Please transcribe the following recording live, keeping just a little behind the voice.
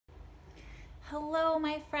Hello,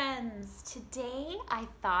 my friends. Today I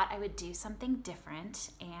thought I would do something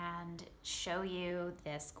different and show you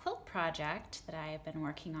this quilt project that I have been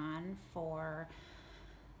working on for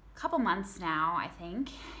a couple months now, I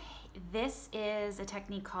think. This is a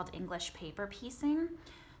technique called English paper piecing.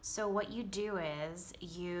 So what you do is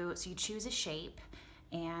you choose a shape,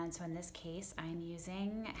 and so in this case I'm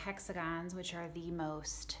using hexagons, which are the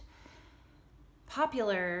most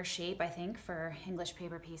popular shape, I think, for English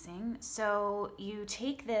paper piecing. So you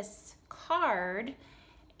take this card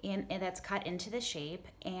that's cut into the shape,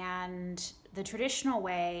 and the traditional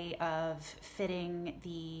way of fitting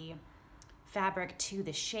the fabric to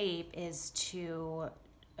the shape is to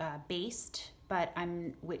baste, but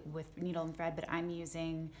I'm with needle and thread, but I'm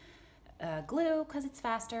using glue because it's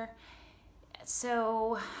faster.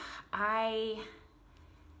 So I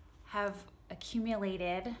have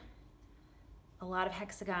accumulated a lot of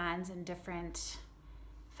hexagons and different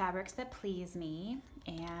fabrics that please me,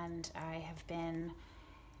 and I have been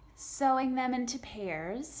sewing them into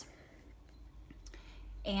pairs.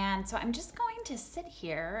 And so I'm just going to sit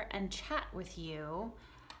here and chat with you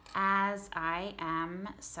as I am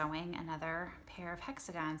sewing another pair of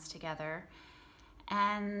hexagons together.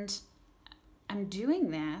 And I'm doing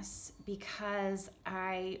this because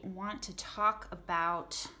I want to talk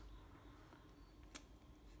about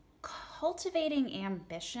cultivating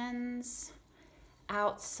ambitions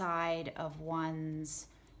outside of one's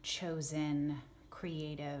chosen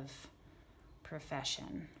creative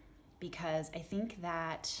profession. Because I think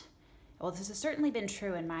that, well, this has certainly been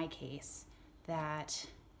true in my case, that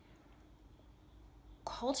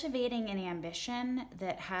cultivating an ambition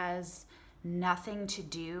that has nothing to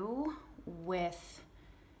do with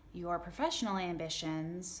your professional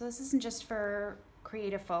ambitions, so this isn't just for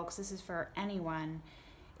creative folks, this is for anyone.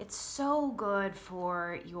 It's so good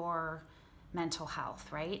for your mental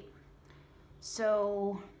health, right?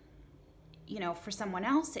 So, for someone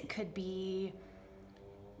else, it could be,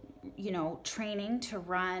 training to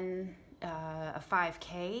run a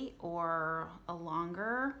 5K or a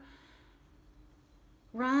longer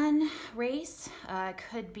race. It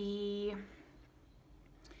could be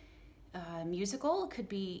musical. It could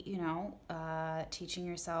be, teaching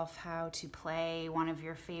yourself how to play one of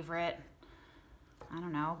your favorite,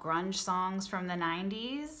 grunge songs from the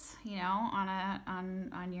 90s,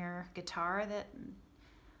 on your guitar that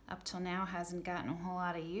up till now hasn't gotten a whole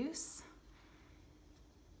lot of use.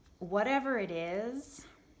 Whatever it is,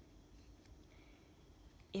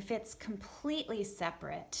 if it's completely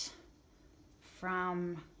separate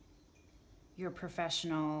from your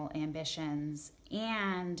professional ambitions,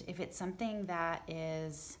 and if it's something that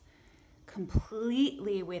is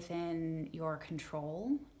completely within your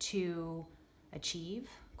control to achieve,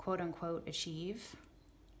 quote unquote achieve,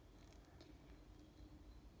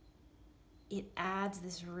 it adds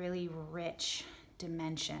this really rich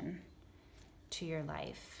dimension to your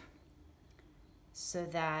life so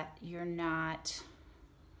that you're not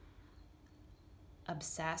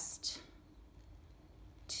obsessed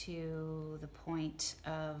to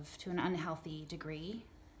an unhealthy degree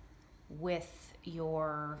with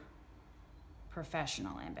your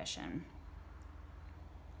professional ambition.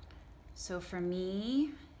 So for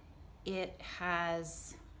me, it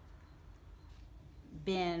has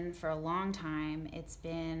been, for a long time, it's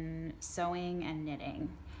been sewing and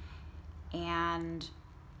knitting. And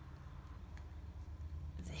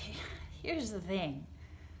here's the thing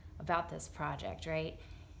about this project, right?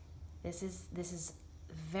 This is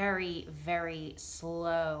very, very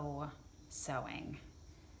slow sewing.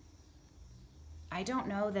 I don't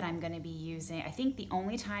know that I'm going to be using, I think the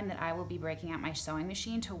only time that I will be breaking out my sewing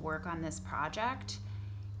machine to work on this project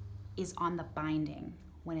is on the binding,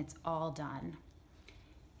 when it's all done.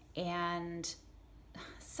 And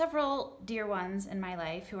several dear ones in my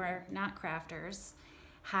life who are not crafters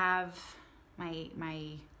have, my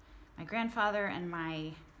grandfather and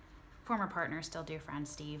my former partner, still dear friend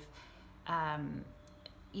Steve,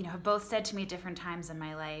 have both said to me at different times in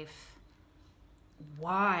my life,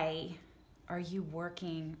 why are you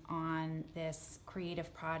working on this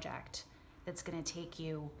creative project that's going to take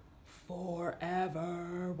you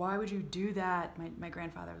forever? Why would you do that? My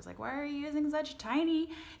grandfather was like, why are you using such tiny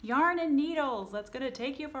yarn and needles? That's going to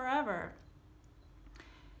take you forever.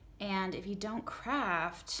 And if you don't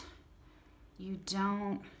craft, you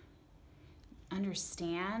don't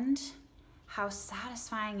understand how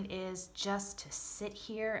satisfying it is just to sit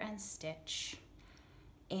here and stitch.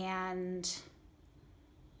 And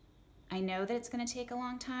I know that it's going to take a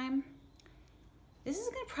long time. This is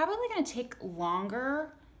probably going to take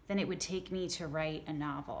longer than it would take me to write a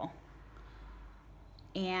novel.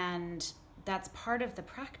 And that's part of the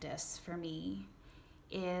practice for me,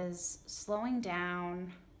 is slowing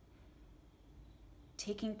down,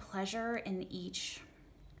 taking pleasure in each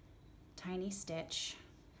tiny stitch,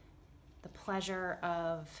 the pleasure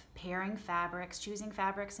of pairing fabrics, choosing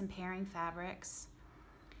fabrics and pairing fabrics,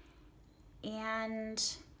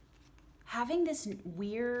 and having this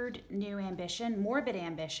weird new ambition, morbid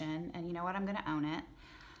ambition, and you know what, I'm gonna own it,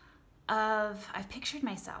 I've pictured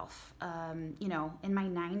myself, in my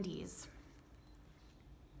 90s,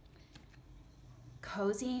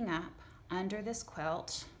 cozying up under this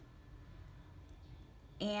quilt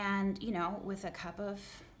and, with a cup of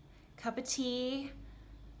tea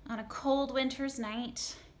on a cold winter's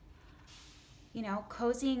night,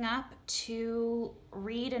 cozying up to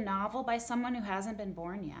read a novel by someone who hasn't been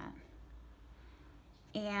born yet.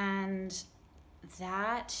 And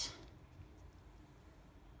that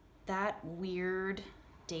weird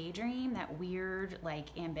daydream, that weird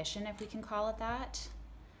ambition, if we can call it that,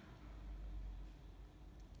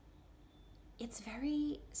 it's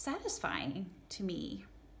very satisfying to me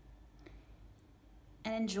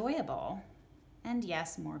and enjoyable, and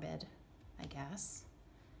yes, morbid, I guess.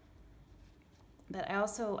 But I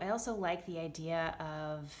also like the idea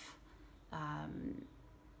of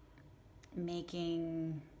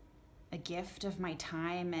making a gift of my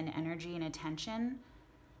time and energy and attention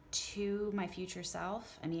to my future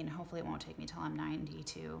self. I mean, hopefully it won't take me till I'm 90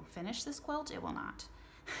 to finish this quilt. It will not.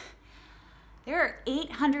 There are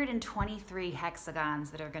 823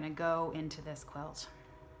 hexagons that are going to go into this quilt.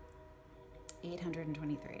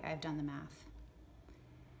 823. I've done the math.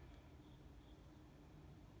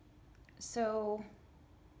 So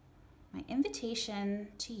my invitation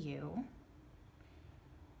to you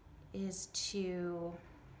is to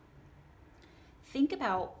think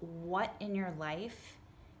about what in your life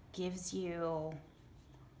gives you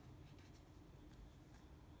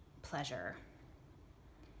pleasure.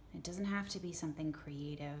 It doesn't have to be something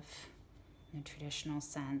creative in a traditional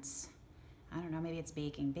sense. I don't know, maybe it's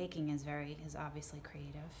baking. Baking is obviously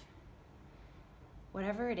creative.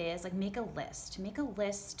 Whatever it is, make a list. Make a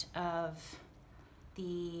list of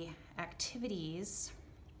the activities,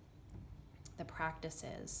 the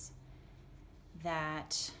practices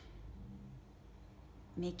that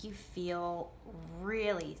make you feel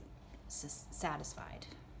really satisfied.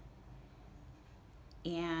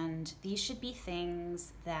 And these should be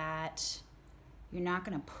things that you're not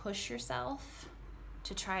going to push yourself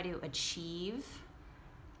to try to achieve.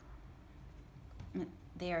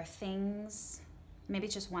 They are things, maybe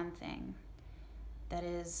it's just one thing, that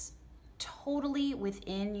is totally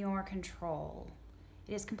within your control.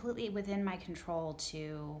 It is completely within my control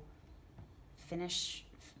to finish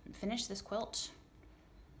this quilt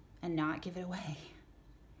and not give it away.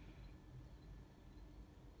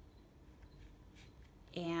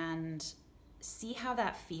 And see how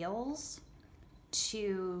that feels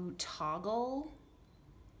to toggle,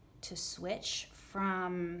 to switch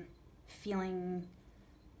from feeling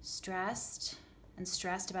stressed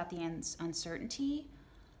about the uncertainty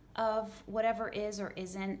of whatever is or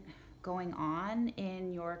isn't going on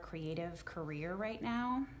in your creative career right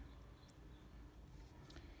now,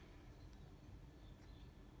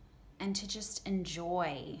 and to just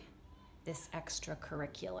enjoy this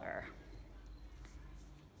extracurricular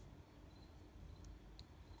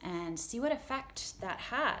and see what effect that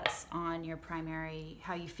has on your primary,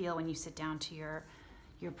 how you feel when you sit down to your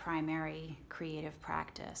primary creative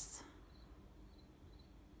practice.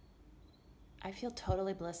 I feel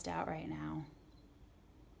totally blissed out right now.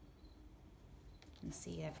 You can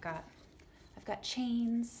see I've got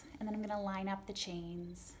chains, and then I'm gonna line up the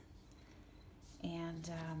chains. And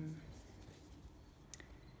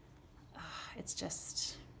it's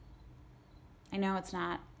just, I know it's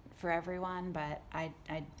not for everyone, but I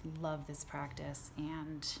love this practice,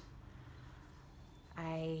 and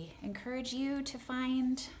I encourage you to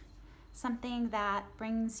find something that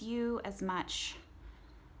brings you as much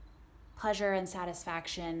pleasure and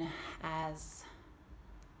satisfaction as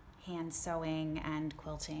hand sewing and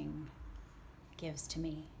quilting gives to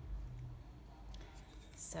me.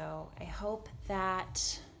 So I hope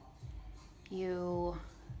that you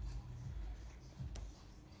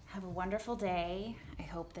have a wonderful day. I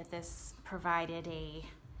hope that this provided a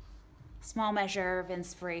small measure of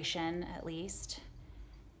inspiration, at least.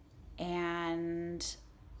 And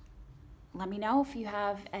let me know if you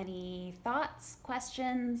have any thoughts,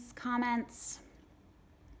 questions, comments.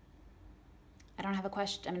 I don't have a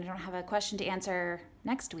question to answer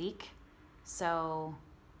next week, so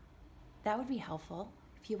that would be helpful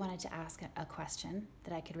if you wanted to ask a question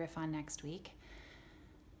that I could riff on next week.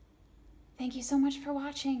 Thank you so much for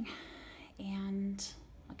watching, and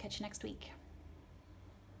I'll catch you next week.